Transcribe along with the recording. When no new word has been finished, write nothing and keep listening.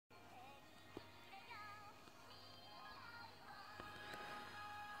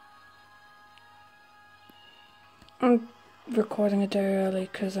I'm recording a day early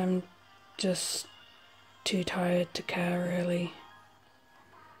because I'm just too tired to care, really.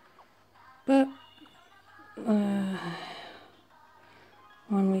 But when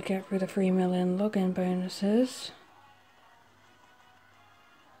we get through the 3 million login bonuses,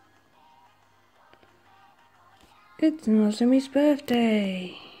 it's Nozomiiii's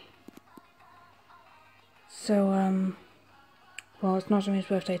birthday. So well, it's Nozomiiii's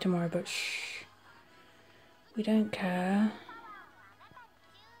birthday tomorrow, but shh, we don't care.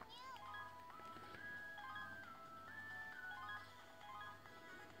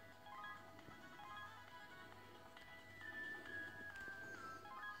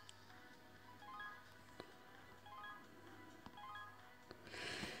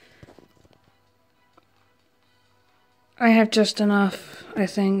 I have just enough, I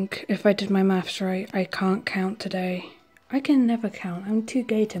think. If I did my maths right, I can't count today. I can never count, I'm too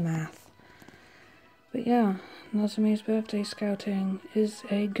gay to math. But yeah, Nozomiiii's birthday scouting is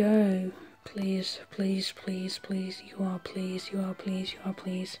a go. Please, please, please, please, you are please, you are please, you are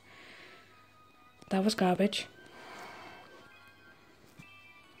please. That was garbage.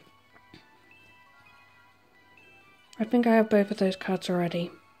 I think I have both of those cards already.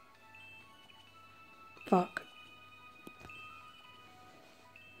 Fuck.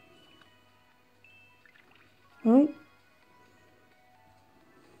 Oh.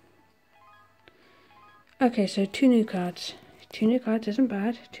 Okay, so 2 new cards. 2 new cards isn't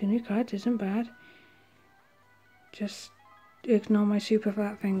bad. 2 new cards isn't bad. Just ignore my super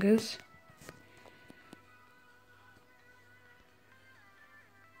fat fingers.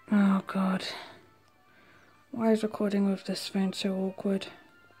 Oh god. Why is recording with this phone so awkward?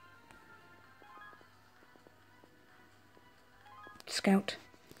 Scout.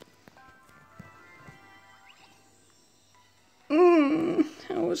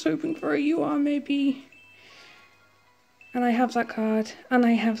 I was hoping for a UR maybe. And I have that card. And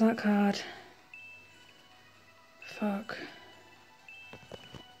I have that card. Fuck.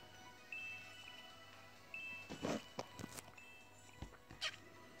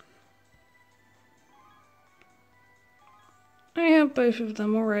 I have both of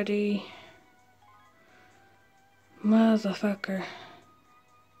them already. Motherfucker.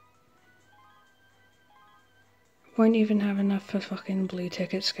 Won't even have enough for fucking blue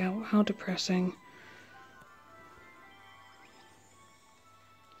ticket scout. How depressing.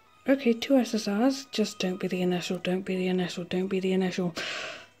 Okay, 2 SSRs. Just don't be the initial, don't be the initial, don't be the initial.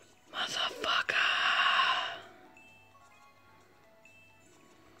 Motherfucker.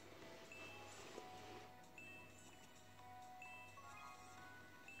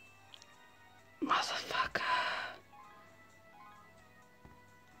 Motherfucker.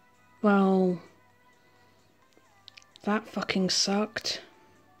 Well, that fucking sucked.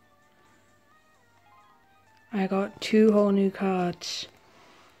 I got 2 whole new cards.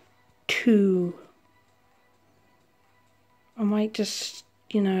 2. I might just,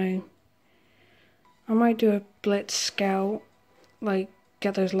 you know, I might do a blitz scout, like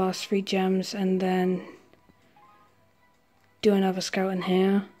get those last 3 gems and then do another scout in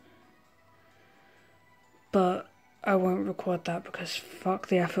here. But I won't record that because fuck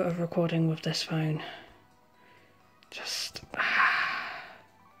the effort of recording with this phone. Just...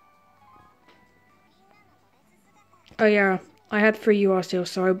 Oh yeah, I had 3 UR steals,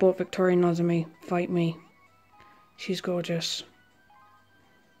 so I bought Victoria Nozomiiiii. Fight me. She's gorgeous.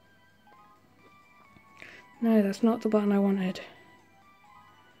 No, that's not the button I wanted.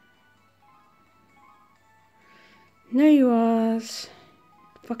 No URs.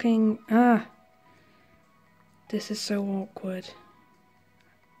 Fucking... This is so awkward.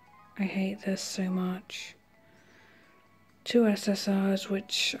 I hate this so much. 2 SSRs,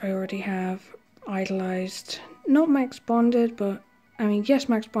 which I already have. Idolized. Not max bonded, but... I mean, yes,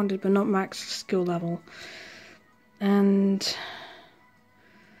 max bonded, but not max skill level. And...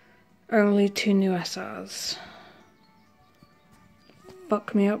 only 2 new SRs.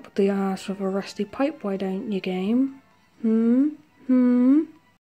 Fuck me up the ass with a rusty pipe, why don't you, game?